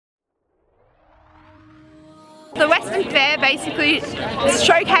The Western Fair basically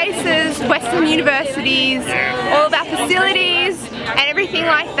showcases Western universities, all of our facilities and everything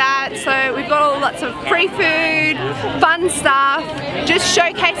like that. So we've got lots of free food, fun stuff, just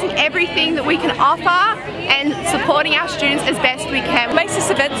showcasing everything that we can offer and supporting our students as best we can. What makes this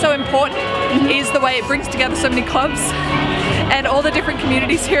event so important is the way it brings together so many clubs and all the different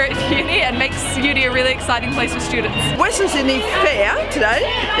communities here at uni and makes uni a really exciting place for students. Western Sydney Fair today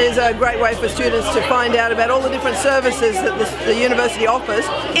is a great way for students to find out about all the different services that the university offers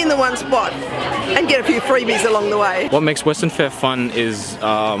in the one spot and get a few freebies along the way. What makes Western Fair fun is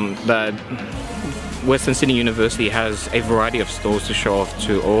that Western Sydney University has a variety of stalls to show off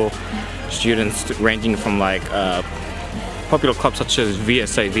to all students, ranging from like popular clubs such as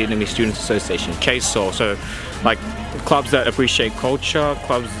VSA, Vietnamese Students Association, KSOL, so like clubs that appreciate culture,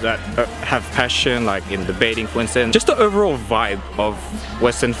 clubs that have passion, like in debating, for instance. Just the overall vibe of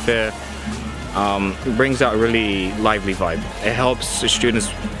Western Fair brings out a really lively vibe. It helps the students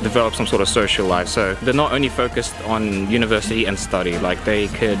develop some sort of social life, so they're not only focused on university and study, like they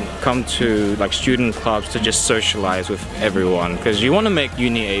could come to like student clubs to just socialize with everyone, because you want to make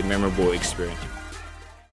uni a memorable experience.